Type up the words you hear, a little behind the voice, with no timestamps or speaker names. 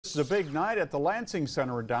This is a big night at the Lansing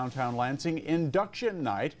Center in downtown Lansing, induction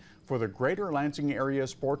night for the Greater Lansing Area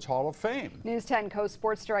Sports Hall of Fame. News 10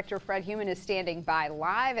 co-sports director Fred Human is standing by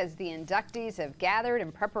live as the inductees have gathered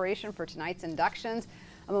in preparation for tonight's inductions.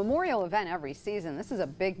 A memorial event every season. This is a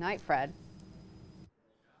big night, Fred.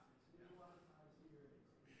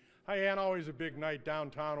 Hi, Ann. Always a big night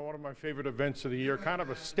downtown. One of my favorite events of the year. Kind of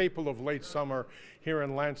a staple of late summer here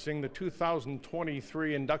in Lansing. The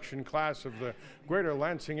 2023 induction class of the Greater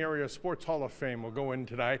Lansing Area Sports Hall of Fame will go in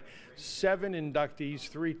tonight. 7 inductees,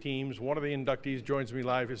 3 teams. One of the inductees joins me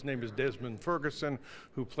live. His name is Desmond Ferguson,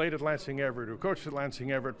 who played at Lansing Everett, who coached at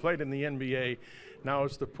Lansing Everett, played in the NBA. Now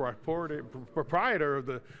is the proprietor of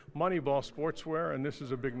the Moneyball Sportswear, and this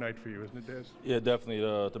is a big night for you, isn't it, Des? Yeah, definitely.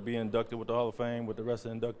 To be inducted with the Hall of Fame with the rest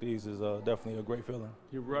of the inductees is definitely a great feeling.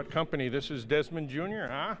 You brought company. This is Desmond Jr.,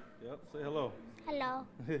 huh? Yep, say hello. Hello.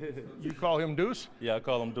 You call him Deuce? Yeah, I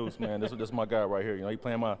call him Deuce, man. This is my guy right here. You know, he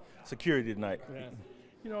playing my security tonight. Yeah.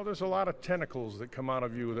 You know, there's a lot of tentacles that come out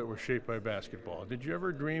of you that were shaped by basketball. Did you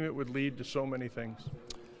ever dream it would lead to so many things?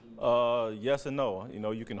 Yes and no. You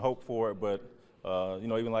know, you can hope for it, but you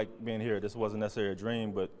know, even like being here, this wasn't necessarily a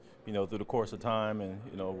dream, but, you know, through the course of time and,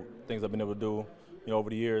 you know, things I've been able to do, you know, over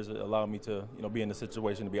the years, it allowed me to, you know, be in the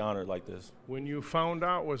situation to be honored like this. When you found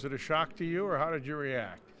out, was it a shock to you, or how did you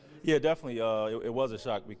react? Yeah, definitely. It was a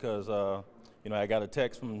shock because, you know, I got a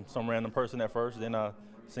text from some random person at first, then I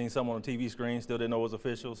seen something on the TV screen, still didn't know it was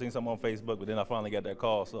official, seen something on Facebook, but then I finally got that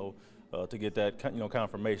call. So to get that, you know,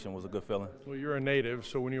 confirmation was a good feeling. Well, you're a native,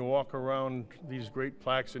 so when you walk around these great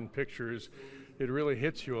plaques and pictures, it really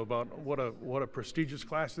hits you about what a prestigious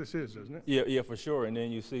class this is, isn't it? Yeah, for sure. And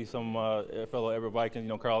then you see some fellow Everett Vikings, you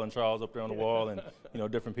know, Carl and Charles up there on the wall, and, you know,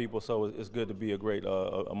 different people. So it's good to be a great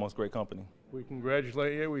amongst great company. We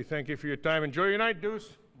congratulate you. We thank you for your time. Enjoy your night,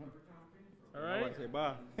 Deuce. All right. All right, say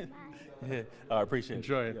bye. Yeah, I appreciate it.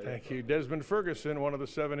 Enjoy it. Thank you. Desmond Ferguson, one of the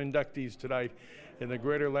 7 inductees tonight in the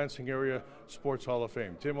Greater Lansing Area Sports Hall of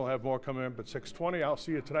Fame. Tim will have more coming up at 6:20. I'll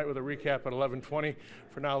see you tonight with a recap at 11:20.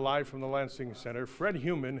 For now, live from the Lansing Center, Fred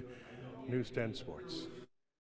Human, News 10 Sports.